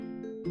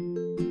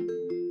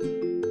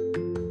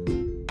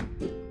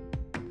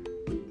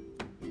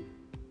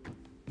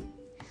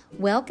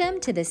Welcome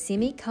to the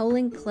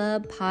Semicolon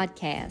Club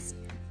podcast.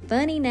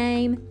 Funny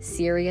name,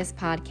 serious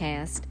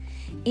podcast.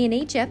 In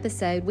each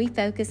episode, we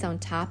focus on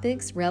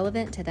topics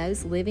relevant to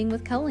those living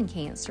with colon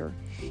cancer.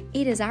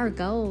 It is our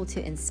goal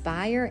to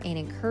inspire and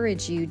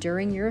encourage you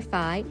during your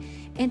fight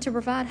and to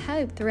provide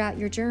hope throughout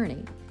your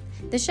journey.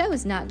 The show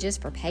is not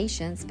just for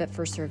patients, but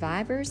for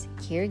survivors,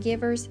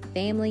 caregivers,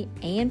 family,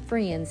 and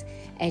friends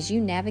as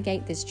you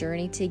navigate this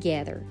journey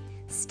together.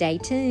 Stay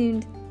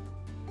tuned.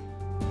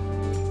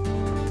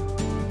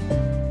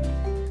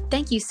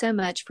 Thank you so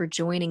much for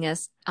joining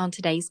us on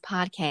today's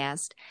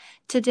podcast.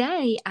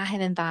 Today, I have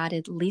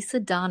invited Lisa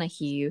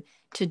Donahue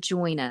to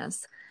join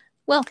us.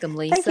 Welcome,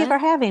 Lisa. Thank you for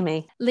having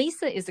me.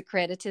 Lisa is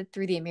accredited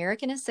through the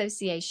American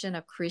Association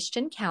of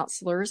Christian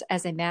Counselors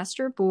as a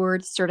Master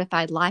Board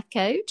Certified Life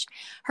Coach.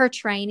 Her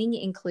training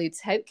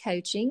includes hope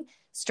coaching,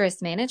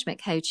 stress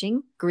management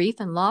coaching, grief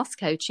and loss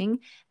coaching,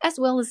 as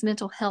well as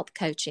mental health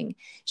coaching.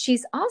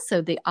 She's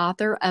also the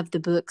author of the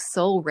book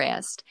Soul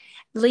Rest.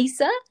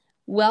 Lisa,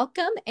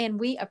 welcome, and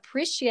we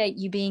appreciate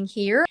you being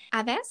here.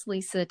 I've asked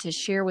Lisa to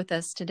share with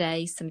us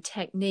today some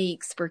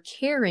techniques for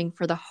caring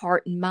for the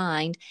heart and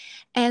mind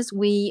as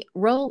we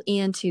roll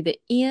into the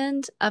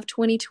end of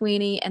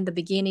 2020 and the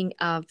beginning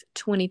of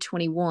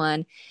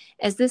 2021,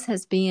 as this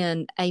has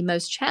been a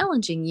most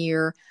challenging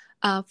year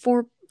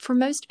for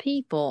most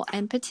people,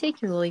 and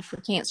particularly for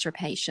cancer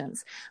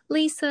patients.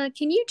 Lisa,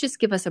 can you just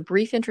give us a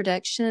brief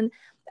introduction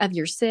of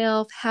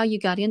yourself, how you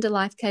got into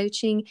life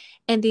coaching,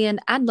 and then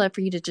I'd love for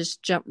you to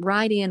just jump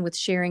right in with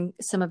sharing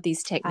some of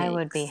these techniques. I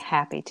would be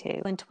happy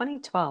to. In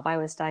 2012, I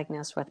was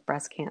diagnosed with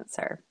breast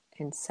cancer,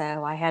 and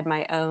so I had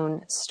my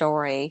own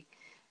story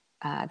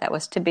that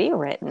was to be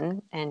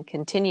written and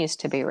continues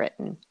to be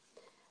written.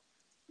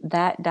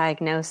 That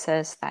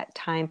diagnosis, that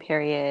time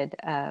period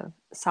of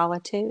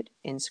solitude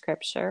in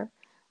Scripture,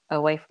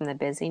 away from the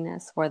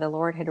busyness, where the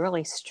Lord had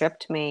really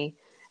stripped me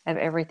of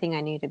everything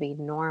I knew to be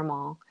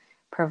normal,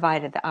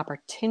 provided the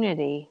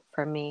opportunity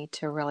for me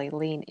to really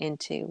lean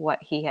into what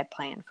He had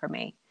planned for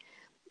me.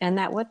 And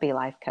that would be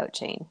life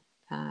coaching.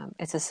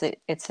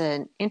 It's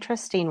an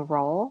interesting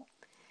role.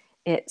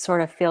 It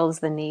sort of fills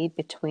the need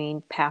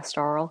between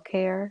pastoral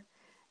care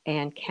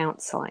and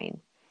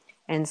counseling.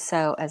 And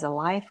so as a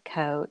life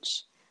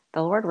coach,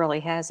 the Lord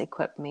really has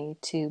equipped me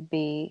to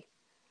be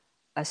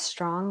a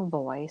strong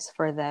voice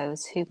for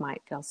those who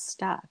might feel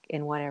stuck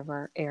in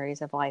whatever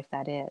areas of life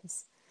that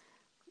is.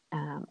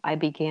 I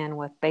began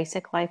with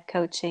basic life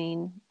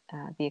coaching,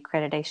 the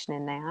accreditation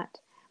in that.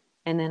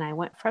 And then I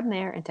went from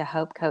there into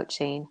hope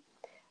coaching,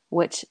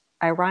 which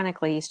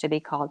ironically used to be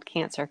called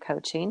cancer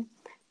coaching.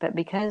 But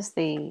because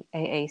the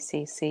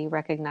AACC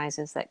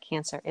recognizes that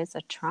cancer is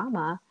a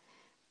trauma,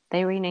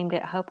 they renamed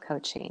it hope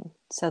coaching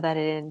so that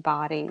it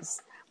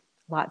embodies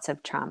lots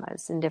of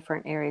traumas in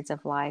different areas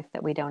of life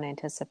that we don't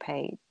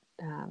anticipate,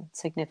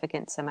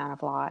 significant amount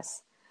of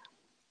loss.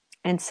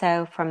 And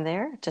so from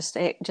there,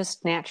 it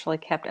just naturally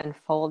kept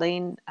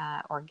unfolding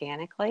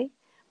organically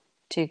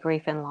to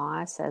grief and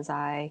loss as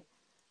I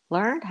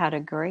learned how to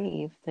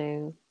grieve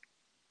through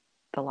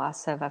the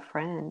loss of a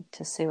friend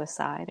to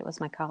suicide. It was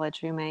my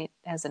college roommate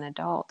as an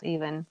adult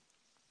even.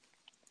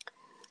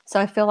 So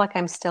I feel like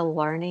I'm still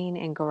learning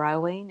and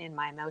growing in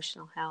my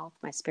emotional health,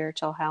 my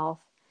spiritual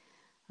health,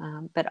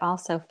 but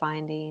also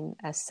finding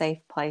a safe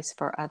place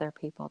for other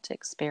people to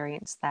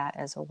experience that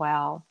as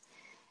well.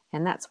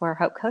 And that's where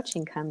hope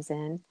coaching comes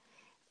in.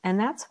 And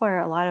that's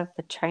where a lot of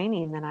the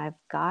training that I've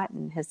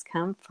gotten has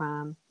come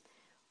from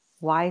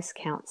wise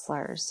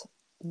counselors,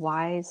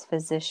 wise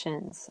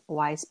physicians,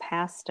 wise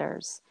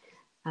pastors,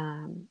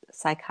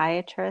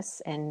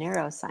 psychiatrists, and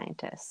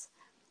neuroscientists.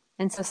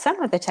 And so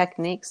some of the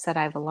techniques that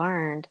I've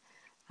learned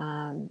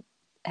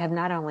have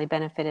not only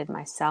benefited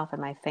myself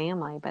and my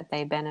family, but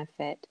they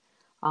benefit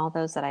all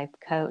those that I've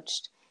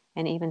coached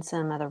and even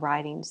some of the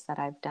writings that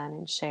I've done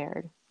and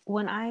shared.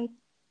 When I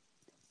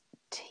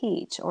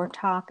teach or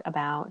talk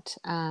about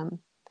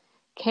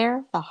care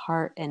of the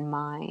heart and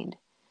mind,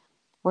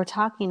 we're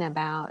talking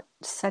about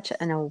such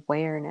an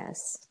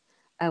awareness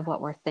of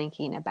what we're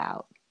thinking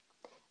about.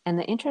 And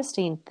the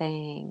interesting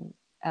thing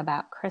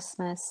about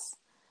Christmas,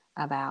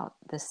 about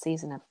the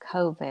season of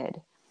COVID,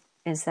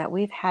 is that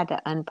we've had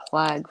to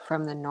unplug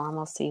from the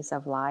normalcies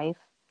of life.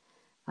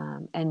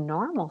 And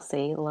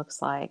normalcy looks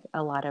like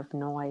a lot of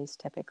noise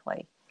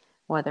typically,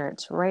 whether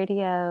it's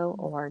radio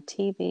or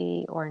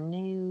TV or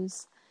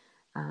news,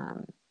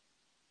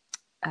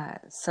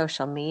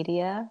 social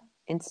media,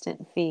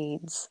 instant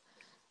feeds,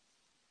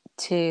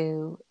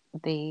 to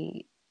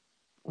the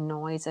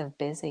noise of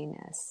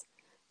busyness.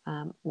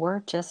 We're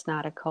just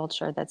not a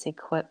culture that's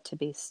equipped to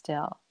be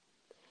still.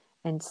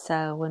 And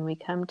so when we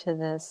come to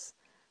this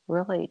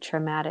really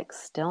traumatic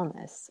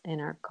stillness in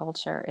our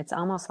culture, it's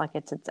almost like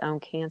it's its own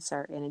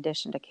cancer in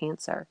addition to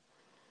cancer.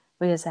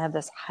 We just have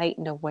this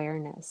heightened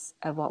awareness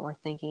of what we're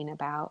thinking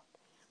about.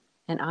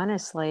 And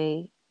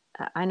honestly,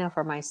 I know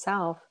for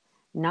myself,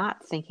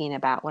 not thinking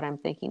about what I'm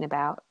thinking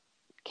about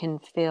can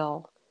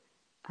feel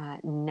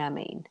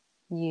numbing.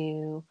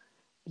 You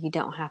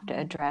don't have to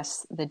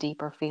address the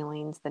deeper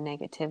feelings, the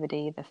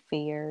negativity, the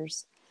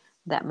fears,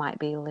 that might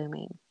be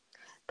looming.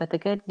 But the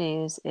good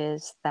news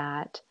is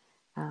that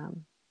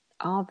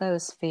all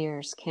those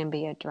fears can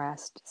be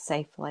addressed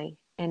safely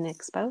and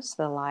exposed to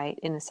the light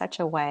in such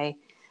a way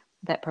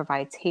that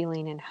provides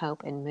healing and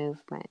hope and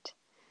movement.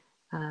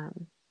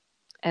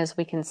 As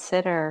we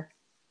consider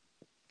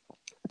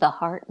the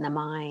heart and the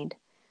mind,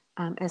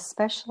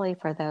 especially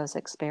for those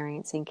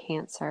experiencing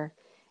cancer,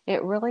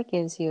 it really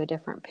gives you a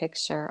different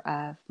picture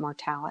of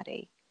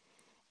mortality.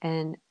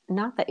 And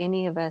not that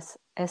any of us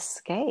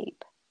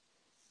escape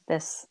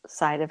this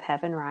side of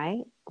heaven,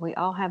 right? We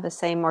all have the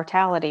same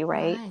mortality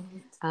rate.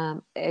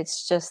 Right.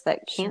 It's just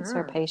that cancer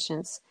Sure.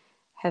 patients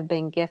have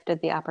been gifted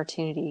the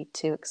opportunity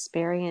to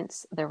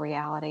experience the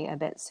reality a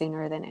bit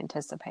sooner than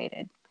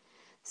anticipated.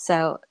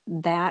 So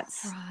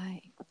that's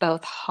Right.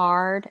 both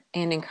hard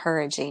and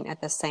encouraging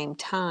at the same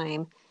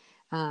time.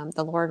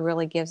 The Lord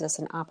really gives us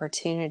an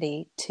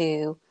opportunity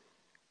to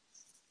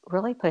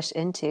really push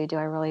into, do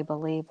I really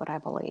believe what I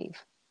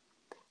believe?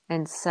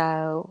 And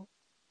so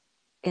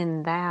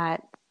in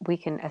that, we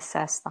can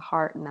assess the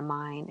heart and the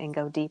mind and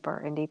go deeper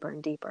and deeper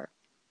and deeper.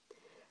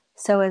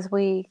 So as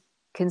we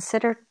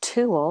consider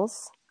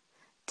tools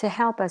to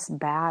help us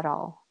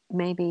battle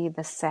maybe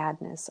the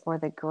sadness or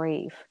the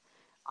grief,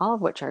 all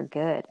of which are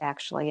good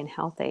actually and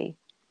healthy,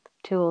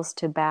 tools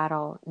to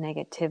battle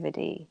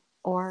negativity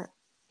or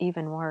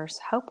even worse,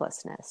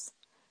 hopelessness,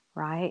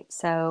 right?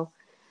 So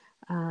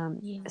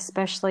Yeah.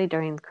 especially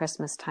during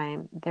Christmas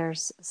time,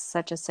 there's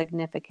such a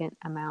significant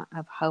amount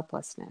of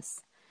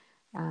hopelessness.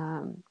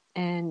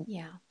 And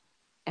Yeah.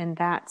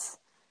 that's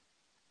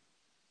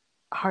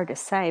hard to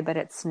say, but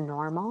it's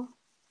normal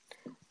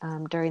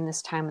during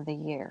this time of the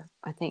year.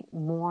 I think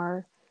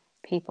more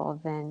people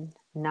than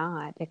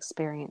not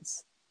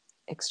experience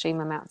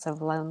extreme amounts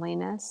of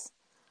loneliness,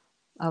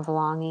 of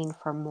longing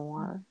for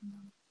more,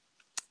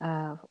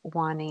 of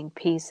wanting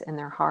peace in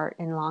their heart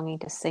and longing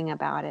to sing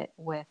about it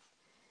with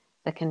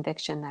the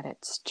conviction that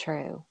it's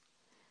true.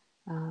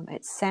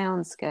 It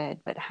sounds good,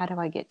 but how do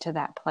I get to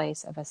that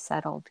place of a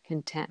settled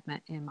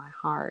contentment in my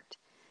heart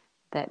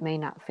that may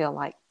not feel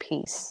like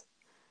peace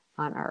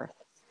on earth?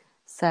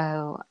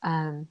 So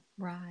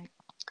Right.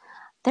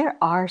 there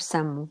are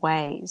some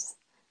ways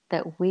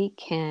that we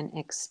can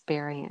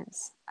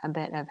experience a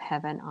bit of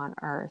heaven on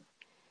earth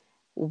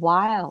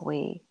while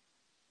we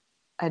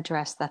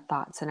address the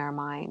thoughts in our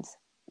minds,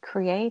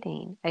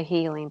 creating a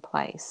healing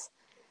place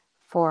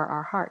for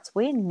our hearts.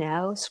 We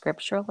know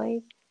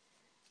scripturally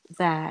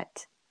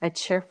that a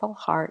cheerful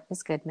heart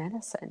is good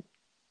medicine.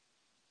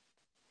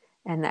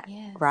 And that,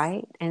 Yes.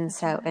 right? And That's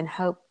so, right. and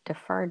hope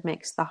deferred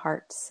makes the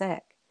heart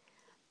sick.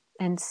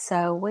 And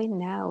so we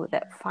know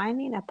that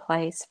finding a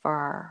place for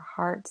our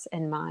hearts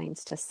and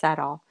minds to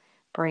settle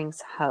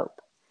brings hope.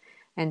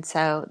 And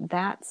so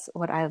that's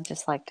what I would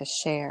just like to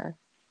share.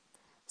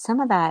 Some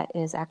of that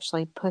is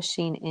actually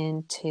pushing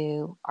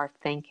into our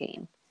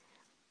thinking.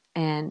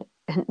 And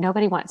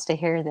nobody wants to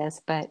hear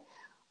this, but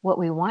what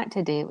we want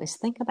to do is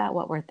think about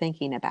what we're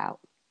thinking about.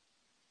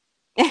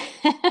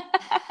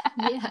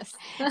 Yes.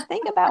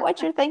 Think about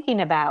what you're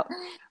thinking about,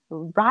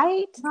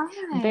 right?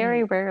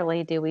 Very Right.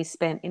 rarely do we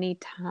spend any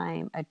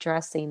time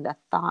addressing the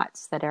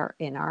thoughts that are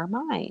in our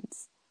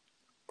minds.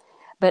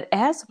 But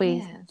as we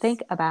Yes.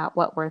 think about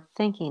what we're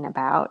thinking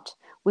about,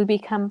 we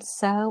become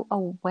so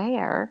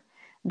aware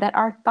that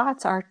our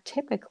thoughts are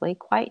typically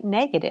quite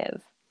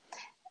negative.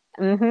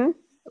 Mm-hmm.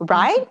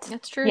 Right?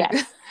 That's true.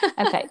 Yes.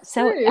 Okay. That's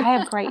So true. I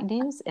have great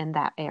news in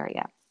that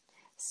area.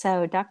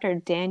 So Dr.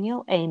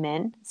 Daniel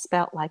Amen,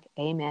 spelt like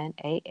Amen,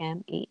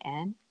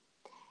 Amen,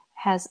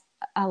 has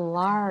a Okay.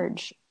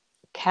 large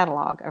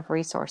catalog of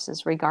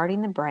resources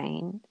regarding the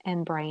brain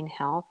and brain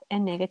health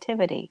and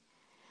negativity.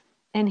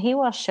 And he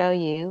will show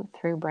you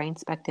through brain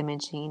SPECT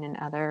imaging and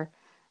other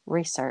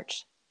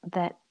research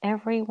that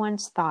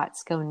everyone's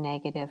thoughts go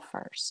negative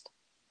first.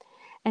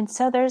 And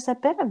so there's a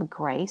bit of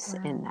grace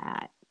Right.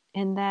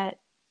 in that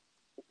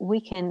we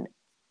can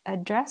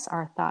address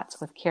our thoughts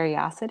with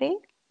curiosity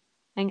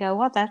and go,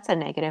 well, that's a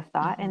negative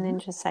thought. And Mm-hmm. then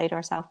just say to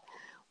ourselves,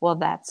 well,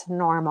 that's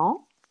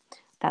normal.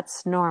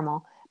 That's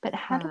normal. But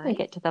how do we Right.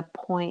 get to the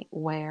point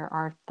where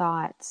our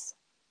thoughts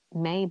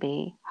may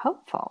be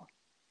hopeful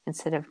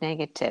instead of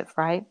negative,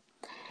 right?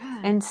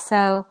 Right. And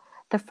so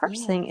the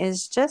first thing Yes.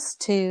 is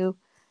just to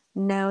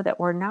know that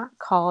we're not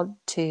called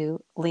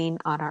to lean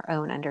on our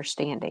own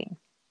understanding.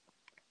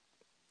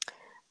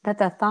 That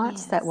the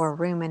thoughts that Yes. we're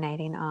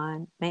ruminating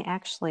on may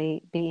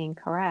actually be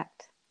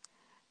incorrect.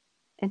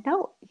 And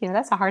no,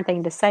 that's a hard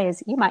thing to say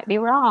is you might be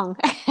wrong.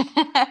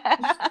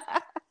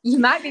 You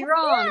might be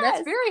wrong. That's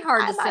Yes, very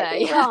hard I to might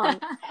be say.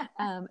 wrong.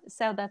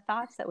 So the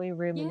thoughts that we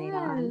ruminate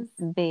on,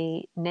 Yes.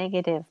 the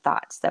negative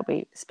thoughts that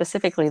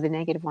specifically the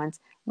negative ones,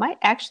 might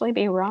actually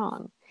be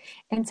wrong.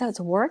 And so it's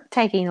worth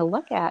taking a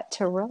look at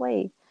to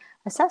really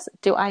assess,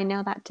 do I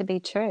know that to be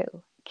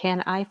true?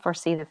 Can I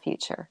foresee the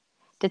future?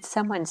 Did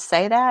someone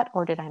say that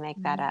or did I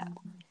make that up?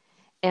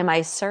 Am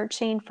I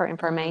searching for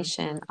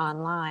information Mm-hmm.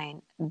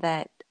 online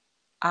that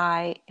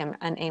I am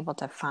unable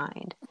to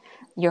find?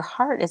 Your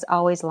heart is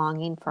always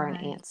longing for an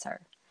Right.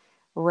 answer.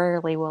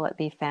 Rarely will it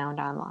be found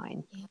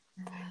online.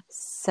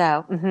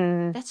 So,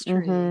 That's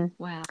true.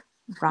 Wow.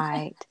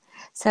 right.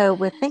 So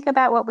we think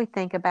about what we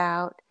think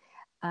about.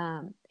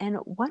 And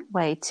one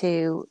way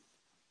to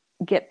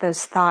get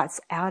those thoughts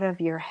out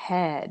of your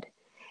head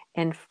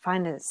and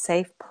find a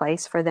safe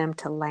place for them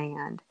to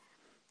land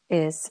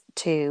is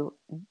to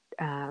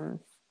um,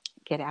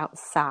 get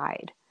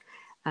outside.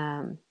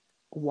 Um,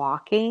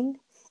 Walking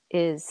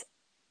is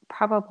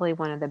probably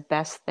one of the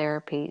best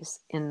therapies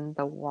in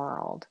the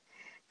world.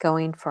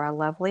 Going for a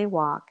lovely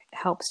walk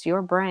helps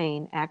your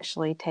brain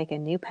actually take a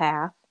new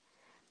path.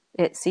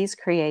 It sees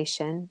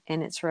creation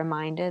and it's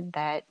reminded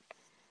that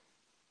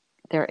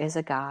there is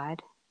a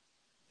God.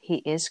 He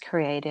is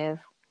creative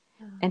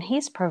and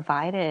He's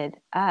provided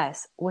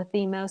us with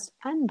the most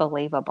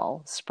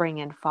unbelievable spring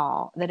and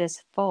fall that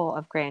is full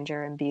of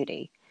grandeur and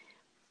beauty.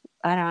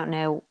 I don't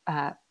know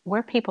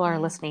where people are Yeah.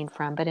 listening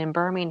from, but in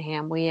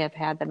Birmingham, we have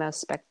had the most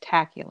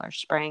spectacular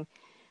spring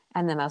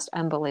and the most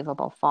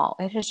unbelievable fall.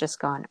 It has just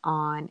gone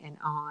on and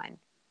on.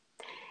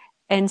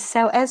 And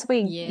so as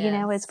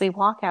Yes. we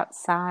walk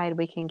outside,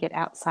 we can get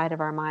outside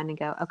of our mind and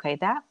go, okay,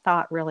 that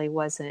thought really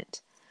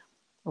wasn't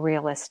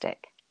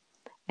realistic.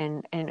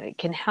 And it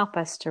can help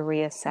us to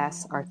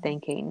reassess our Mhm.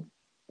 thinking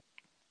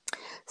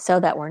so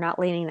that we're not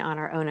leaning on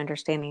our own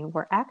understanding.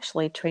 We're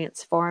actually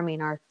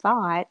transforming our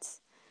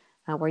thoughts.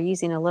 We're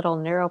using a little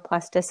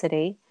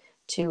neuroplasticity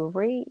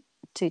to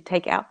to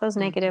take out those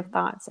negative Mhm.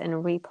 thoughts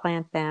and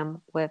replant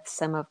them with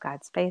some of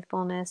God's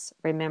faithfulness,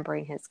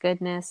 remembering His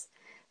goodness,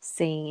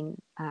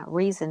 seeing,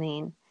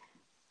 reasoning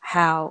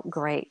how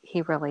great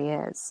He really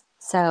is.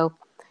 So,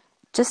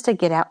 just to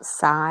get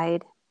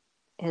outside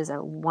is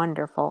a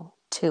wonderful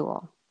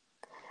tool.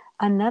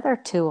 Another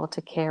tool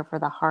to care for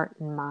the heart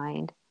and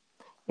mind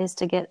is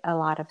to get a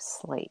lot of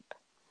sleep.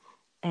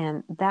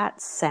 And that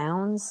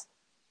sounds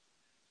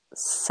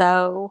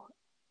so,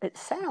 it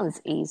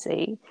sounds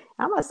easy.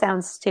 It almost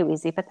sounds too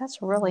easy, but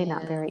that's really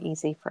not very Yeah.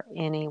 easy for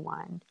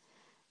anyone.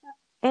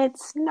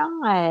 It's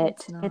not.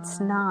 It's It's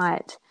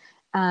not.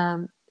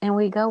 not. And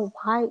we go,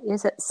 why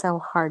is it so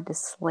hard to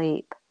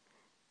sleep?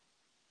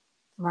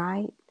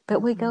 Right?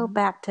 But we go Mhm.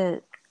 back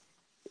to,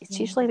 it's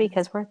usually Yeah.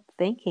 because we're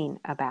thinking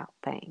about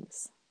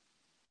things.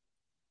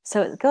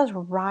 So it goes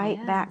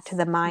right back to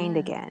Yes. the mind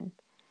Yes. again.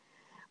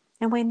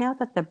 And we know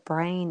that the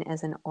brain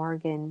as an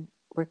organ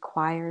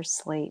requires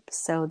sleep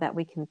so that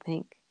we can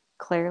think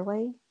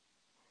clearly,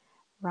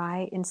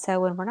 right? And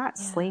so when we're not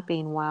Yeah.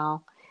 sleeping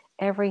well,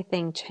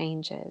 everything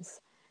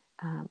changes.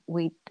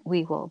 We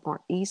will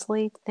more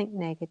easily think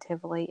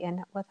negatively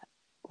and with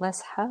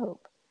less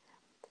hope.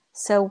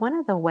 So one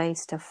of the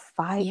ways to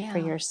fight for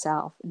Yeah.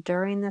 yourself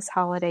during this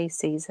holiday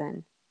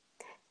season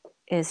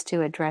is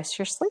to address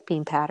your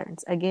sleeping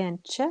patterns. Again,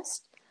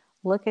 just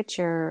look at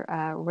your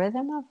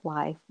rhythm of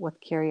life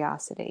with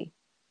curiosity.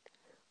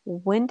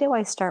 When do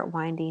I start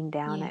winding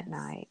down at Yes.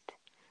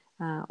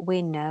 night?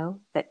 We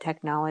know that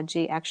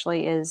technology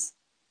actually is,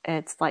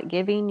 it's like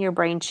giving your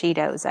brain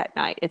Cheetos at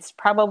night. It's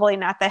probably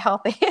not the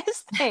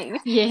healthiest thing.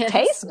 Yes.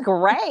 Tastes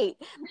great,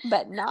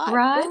 but not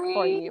good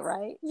for Right. you,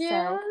 right? So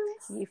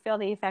Yes. you feel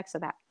the effects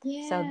of that.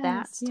 So Yes.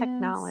 that's Yes.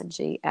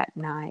 technology at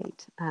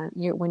night.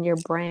 When your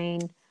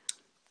brain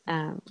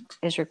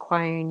is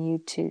requiring you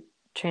to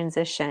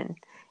transition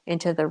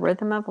into the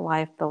rhythm of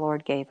life the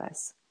Lord gave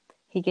us.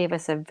 He gave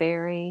us a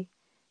very Yes.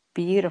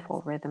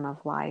 beautiful rhythm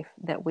of life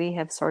that we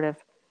have sort of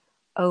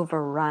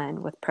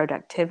overrun with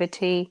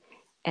productivity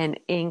and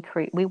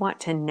increase. We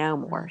want to know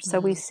more, so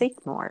we Mhm.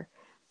 seek more.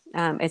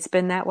 It's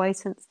been that way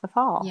since the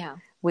fall. Yeah.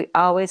 We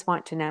always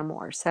want to know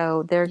more.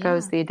 So there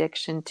goes Yeah. the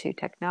addiction to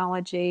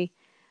technology,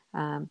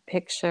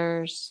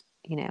 pictures,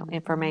 Mhm.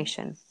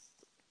 information.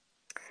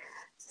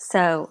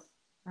 So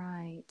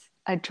Right.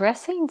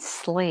 addressing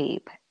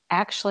sleep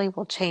actually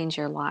will change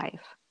your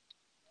life.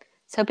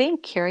 So being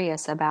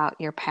curious about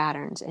your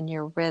patterns and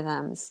your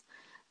rhythms,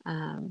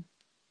 um,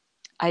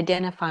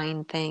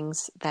 identifying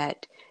things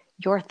that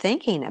you're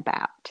thinking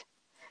about.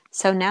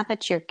 So now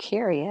that you're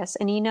curious,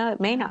 and it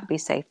may Yeah. not be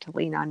safe to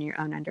lean on your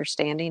own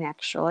understanding,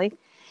 actually,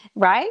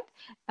 right?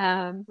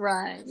 Um,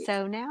 Right.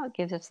 so now it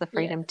gives us the Yes.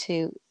 freedom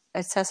to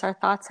assess our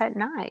thoughts at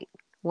night.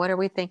 What are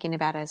we thinking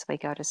about as we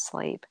go to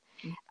sleep?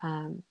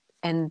 Um,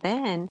 and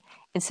then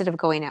instead of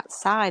going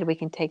outside, we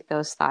can take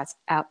those thoughts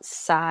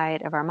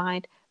outside of our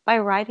mind by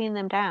writing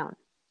them down.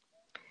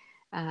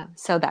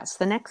 So that's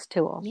the next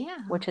tool, Yeah.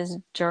 which is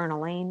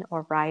journaling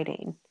or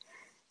writing.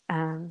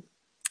 Um,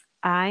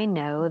 I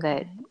know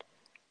that Okay.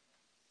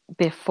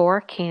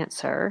 before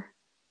cancer,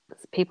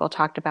 people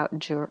talked about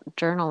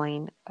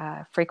journaling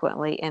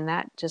frequently, and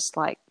that just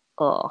like,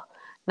 oh,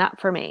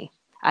 not for me.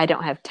 I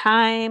don't have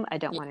time. I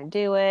don't Yeah. want to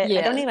do it.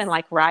 I don't Yes. even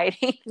like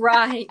writing,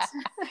 Right.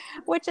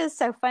 which is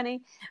so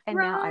funny. And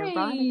now, Right.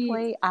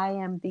 ironically, I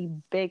am the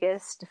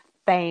biggest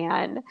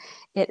fan.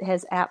 It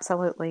has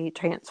absolutely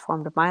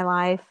transformed my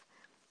life.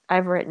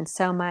 I've written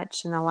so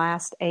much in the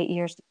last 8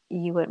 years.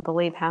 You wouldn't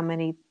believe how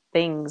many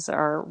things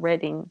are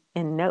written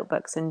in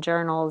notebooks and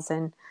journals.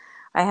 And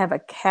I have a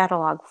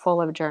catalog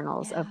full of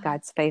journals of Yeah.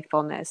 God's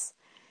faithfulness.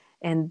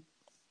 And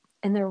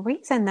and the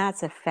reason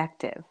that's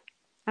effective,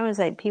 I would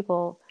say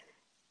people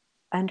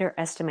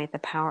underestimate the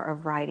power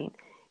of writing.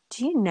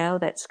 Do you know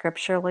that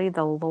scripturally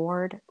the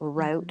Lord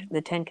wrote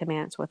the Ten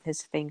Commandments with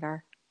his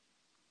finger?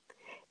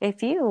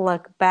 If you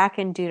look back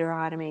in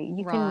Deuteronomy,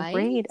 you can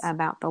read Right.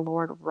 about the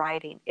Lord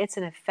writing. It's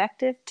an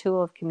effective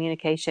tool of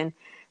communication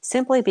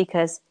simply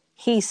because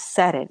he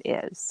said it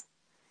is.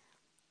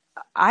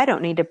 I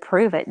don't need to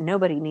prove it.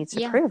 Nobody needs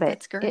to Yeah, prove it.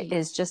 that's It great.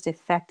 is just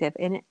effective,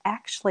 and it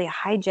actually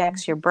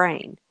hijacks your Mhm.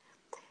 brain.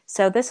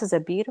 So this is a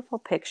beautiful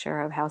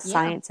picture of how Yeah.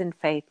 science and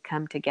faith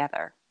come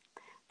together.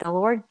 The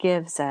Lord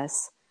gives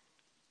us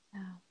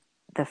Oh,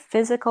 the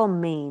physical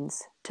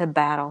means to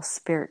battle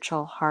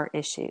spiritual heart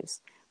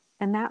issues.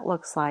 And that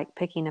looks like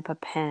picking up a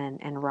pen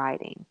and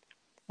writing.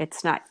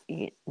 It's not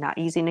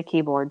using a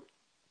keyboard,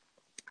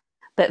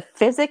 but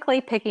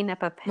physically picking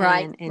up a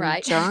right, pen and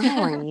right.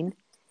 journaling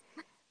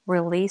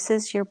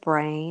releases your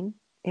brain.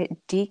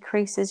 It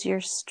decreases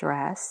your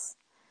stress.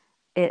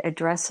 It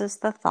addresses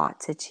the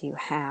thoughts that you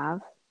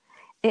have.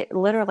 It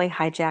literally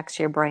hijacks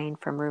your brain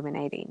from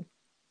ruminating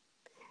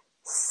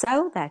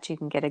so that you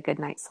can get a good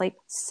night's sleep,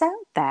 so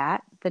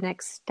that the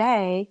next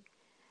day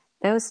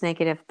those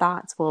negative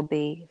thoughts will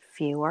be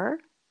fewer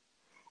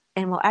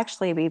and will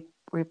actually be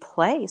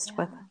replaced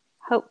with Yeah,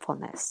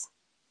 hopefulness.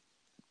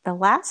 The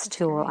last that's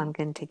tool I'm great.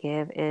 going to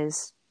give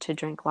is to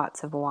drink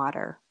lots of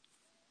water.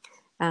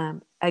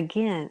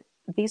 Again,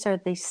 these are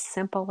the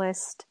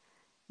simplest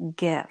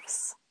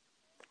gifts,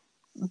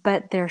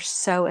 but they're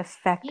so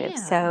effective.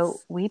 So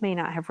Yes. we may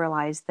not have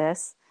realized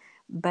this,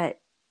 but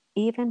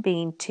even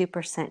being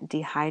 2%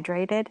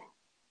 dehydrated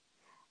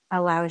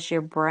allows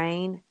your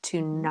brain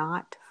to Hmm.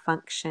 not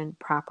function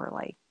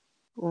properly.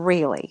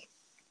 Really.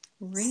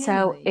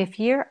 So Really? if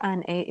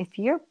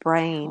your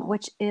brain, Wow.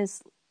 which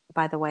is,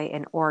 by the way,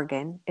 an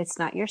organ, it's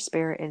not your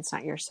spirit, it's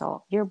not your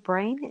soul. Your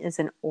brain is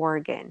an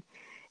organ.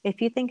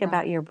 If you think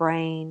about Right. your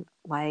brain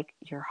like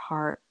your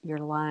heart, your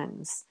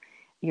lungs,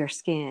 your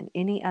skin,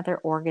 any other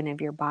organ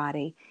of your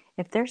body,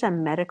 if there's a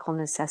medical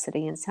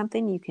necessity and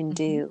something you can Hmm.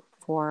 do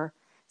for,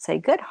 say,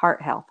 good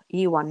heart health,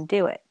 you want to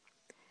do it.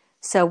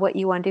 So what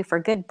you want to do for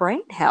good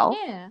brain health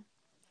Yeah.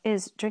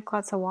 is drink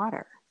lots of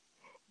water.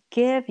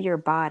 Give your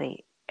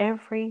body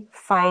every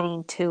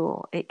fighting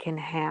tool it can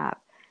have,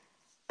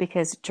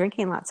 because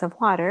drinking lots of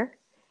water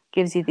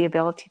gives you the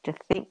ability to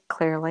think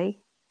clearly.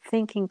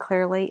 Thinking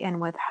clearly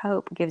and with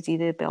hope gives you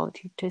the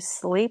ability to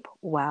sleep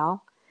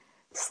well.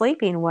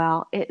 Sleeping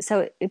well,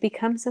 it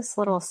becomes this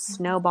little Mhm.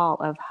 snowball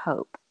of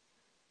hope,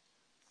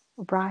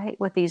 right?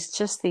 With these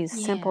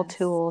simple Yes.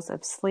 tools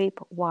of sleep,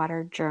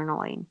 water,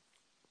 journaling.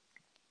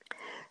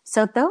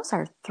 So those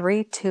are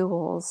three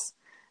tools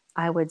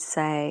I would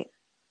say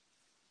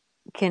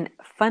can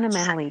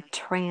fundamentally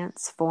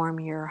transform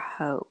your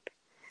hope,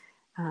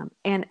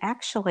 and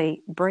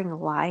actually bring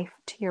life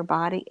to your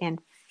body and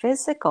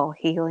physical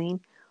healing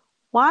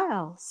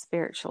while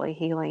spiritually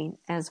healing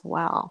as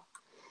well.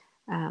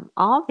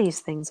 All these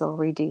things will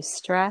reduce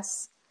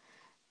stress,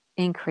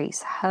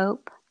 increase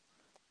hope,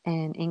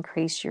 and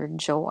increase your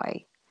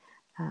joy.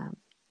 Um,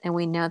 and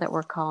we know that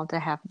we're called to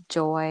have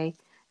joy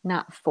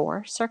not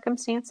for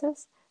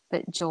circumstances,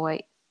 but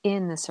joy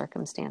in the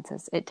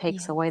circumstances. It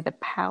takes Yeah. away the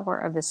power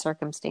of the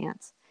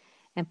circumstance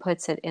and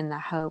puts it in the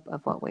hope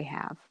of what we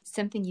have.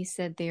 Something you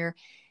said there,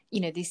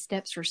 these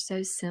steps are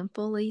so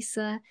simple,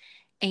 Lisa.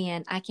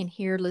 And I can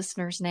hear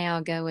listeners now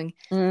going,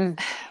 Mm.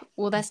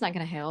 well, that's not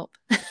going to help.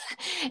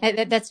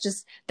 And that's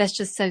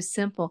just so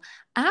simple.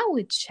 I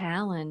would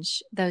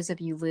challenge those of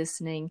you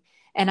listening,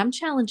 and I'm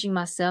challenging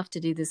myself to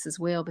do this as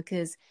well,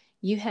 because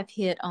you have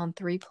hit on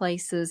three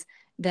places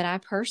that I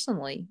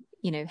personally,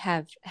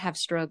 have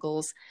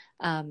struggles.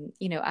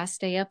 I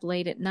stay up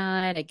late at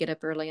night. I get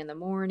up early in the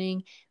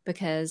morning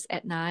because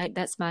at night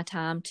that's my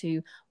time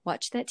to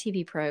watch that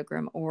TV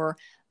program, or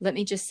let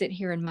me just sit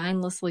here and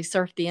mindlessly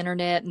surf the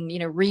internet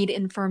and read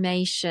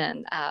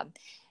information.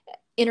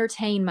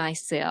 Entertain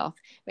myself.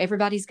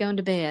 Everybody's going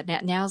to bed.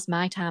 Now's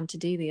my time to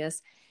do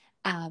this.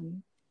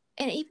 Um,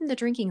 and even the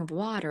drinking of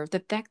water,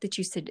 the fact that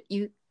you said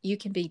you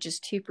can be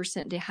just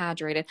 2%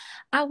 dehydrated.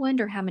 I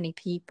wonder how many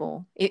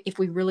people, if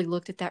we really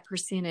looked at that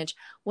percentage,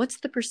 what's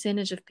the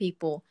percentage of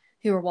people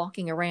who are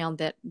walking around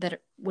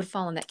that would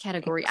fall in that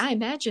category? I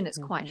imagine it's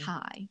quite Mm-hmm.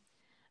 high.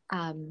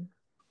 Um,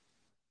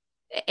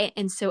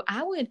 and so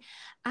I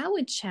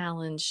would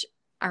challenge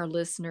our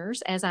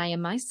listeners, as I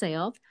am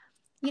myself,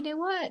 you know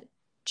what,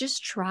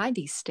 just try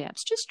these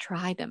steps, just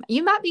try them.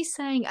 You might be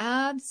saying,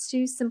 it's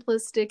too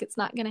simplistic, it's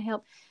not going to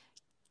help.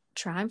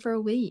 Try them for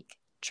a week,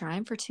 try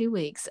them for 2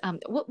 weeks.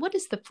 What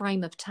is the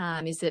frame of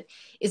time? Is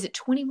it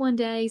 21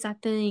 days, I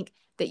think,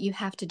 that you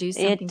have to do It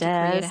something to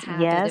create a does,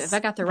 habit? Have I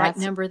yes. got the right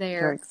That's number You're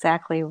there?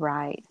 exactly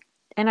right.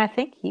 And I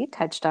think you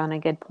touched on a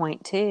good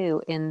point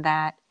too, in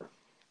that,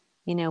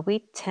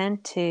 we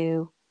tend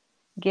to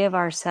give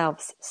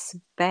ourselves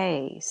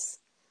space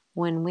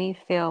when we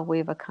feel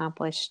we've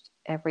accomplished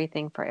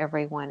everything for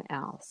everyone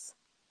else.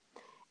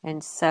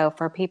 And so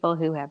for people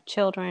who have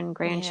children, Yes.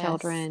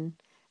 grandchildren,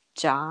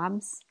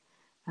 jobs,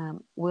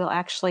 we'll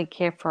actually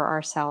care for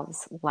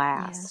ourselves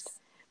last. Yes.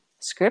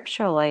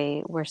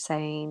 Scripturally, we're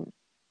saying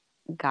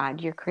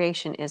God, your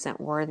creation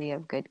isn't worthy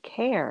of good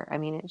care. I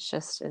mean, it's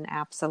just an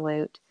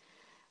absolute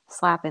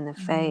slap in the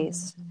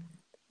face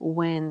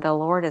when the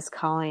Lord is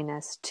calling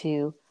us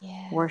to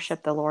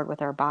worship the Lord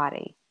with our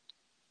body.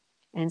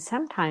 And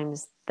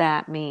sometimes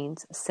that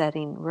means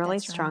setting really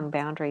strong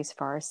boundaries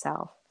for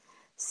ourselves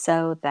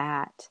so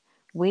that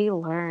we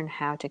learn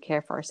how to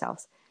care for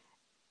ourselves.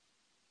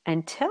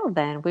 Until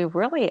then, we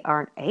really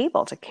aren't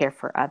able to care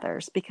for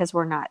others because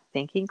we're not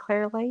thinking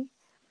clearly.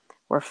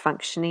 We're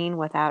functioning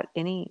without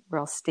any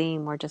real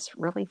steam. We're just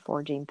really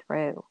forging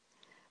through.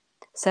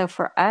 So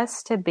for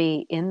us to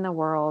be in the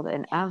world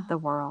and of the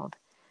world,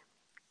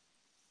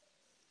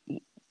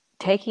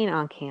 taking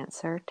on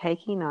cancer,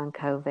 taking on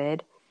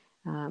COVID,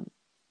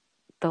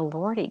 the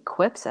Lord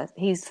equips us.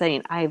 He's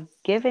saying, I've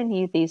given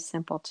you these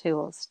simple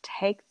tools.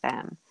 Take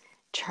them.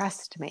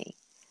 Trust me.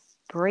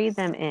 Breathe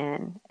them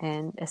in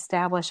and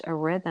establish a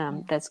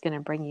rhythm that's going to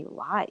bring you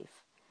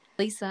life.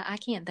 Lisa, I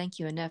can't thank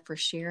you enough for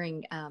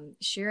sharing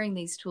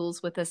these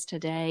tools with us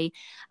today.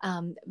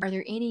 Are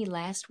there any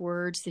last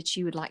words that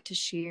you would like to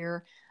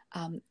share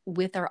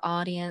with our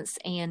audience?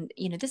 And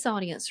this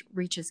audience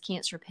reaches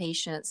cancer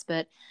patients,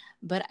 but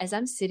as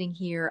I'm sitting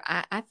here,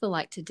 I feel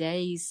like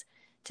today's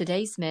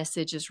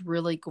message is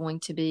really going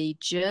to be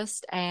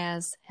just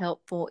as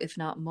helpful, if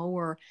not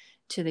more,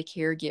 to the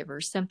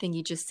caregivers. Something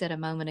you just said a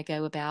moment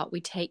ago about we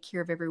take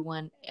care of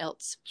everyone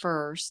else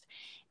first.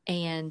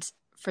 And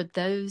for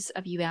those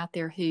of you out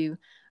there who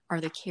are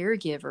the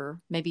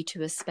caregiver, maybe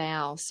to a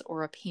spouse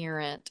or a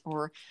parent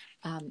or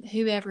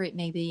whoever it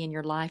may be in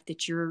your life,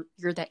 that you're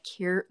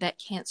that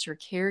cancer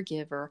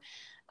caregiver,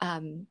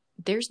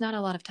 there's not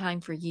a lot of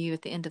time for you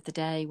at the end of the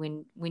day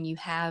when you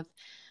have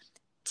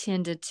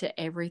tended to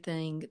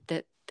everything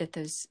that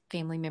those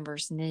family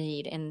members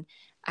need. And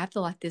I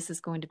feel like this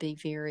is going to be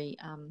very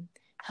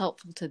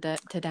helpful to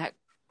that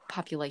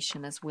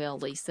population as well,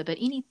 Lisa. But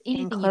anything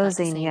in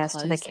closing, you'd like to say yes,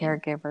 in to the closing?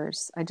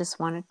 caregivers, I just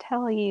want to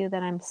tell you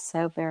that I'm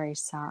so very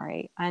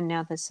sorry. I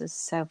know this is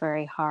so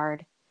very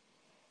hard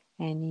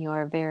and you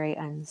are very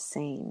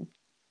unseen.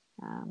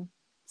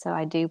 So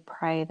I do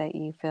pray that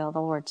you feel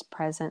the Lord's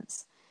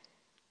presence,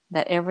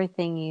 that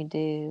everything you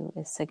do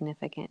is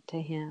significant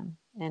to Him.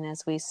 And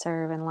as we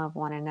serve and love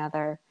one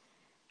another,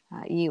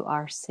 you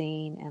are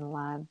seen and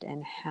loved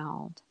and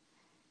held.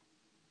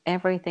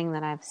 Everything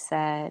that I've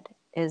said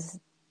is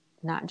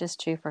not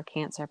just true for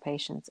cancer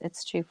patients,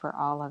 it's true for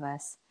all of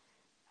us.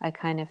 I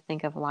kind of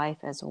think of life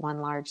as one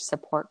large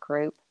support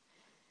group.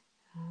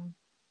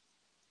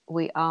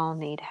 We all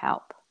need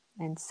help.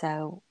 And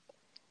so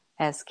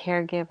as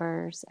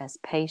caregivers, as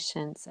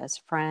patients, as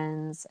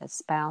friends, as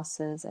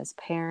spouses, as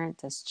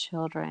parents, as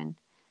children,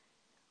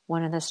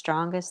 one of the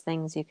strongest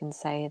things you can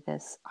say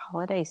this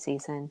holiday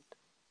season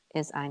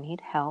is I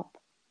need help,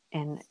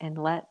 and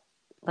let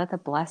the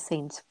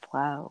blessings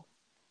flow.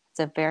 It's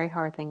a very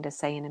hard thing to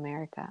say in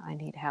America, I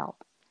need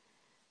help.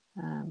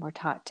 We're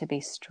taught to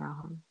be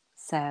strong.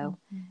 So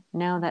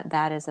know that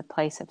that is a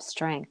place of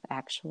strength,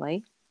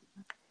 actually.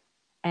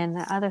 And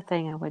the other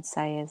thing I would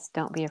say is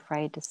don't be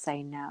afraid to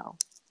say no.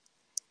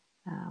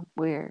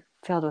 We're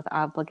filled with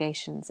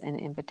obligations and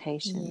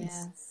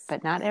invitations,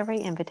 but not every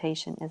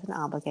invitation is an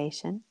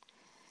obligation.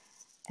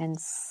 And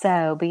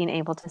so being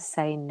able to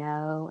say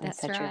no and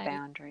set your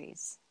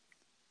boundaries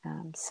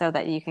so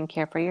that you can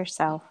care for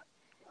yourself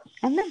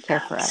and then care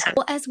for others.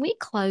 Well, as we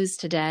close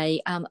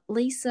today,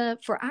 Lisa,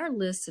 for our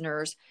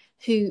listeners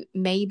who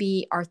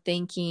maybe are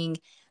thinking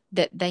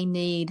that they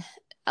need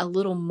a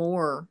little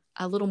more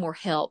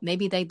help,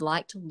 maybe they'd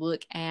like to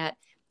look at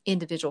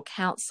individual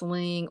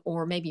counseling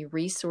or maybe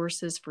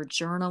resources for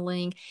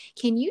journaling,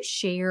 can you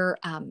share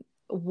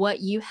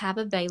what you have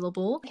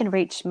available? You can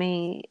reach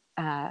me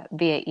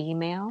via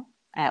email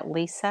at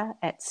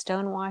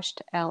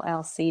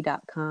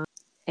lisa@stonewashedllc.com,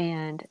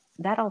 and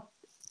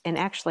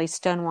actually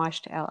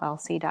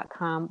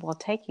stonewashedllc.com will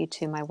take you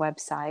to my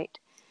website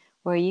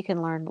where you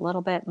can learn a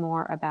little bit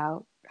more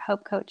about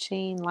hope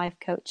coaching, life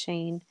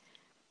coaching,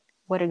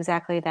 what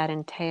exactly that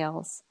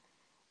entails.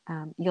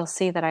 You'll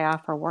see that I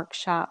offer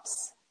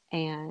workshops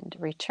and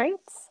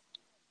retreats,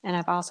 and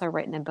I've also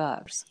written a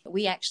book.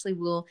 We actually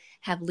will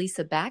have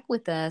Lisa back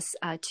with us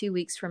 2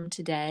 weeks from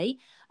today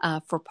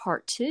for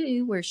part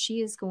 2, where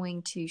she is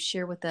going to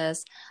share with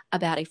us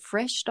about a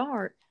fresh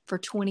start for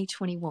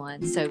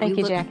 2021. So we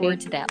look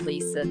forward to that,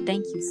 Lisa.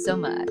 Thank you so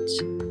much.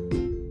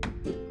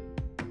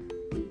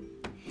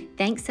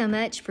 Thanks so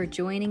much for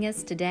joining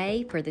us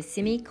today for the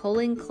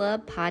Semicolon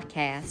Club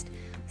podcast.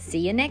 See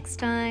you next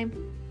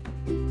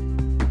time.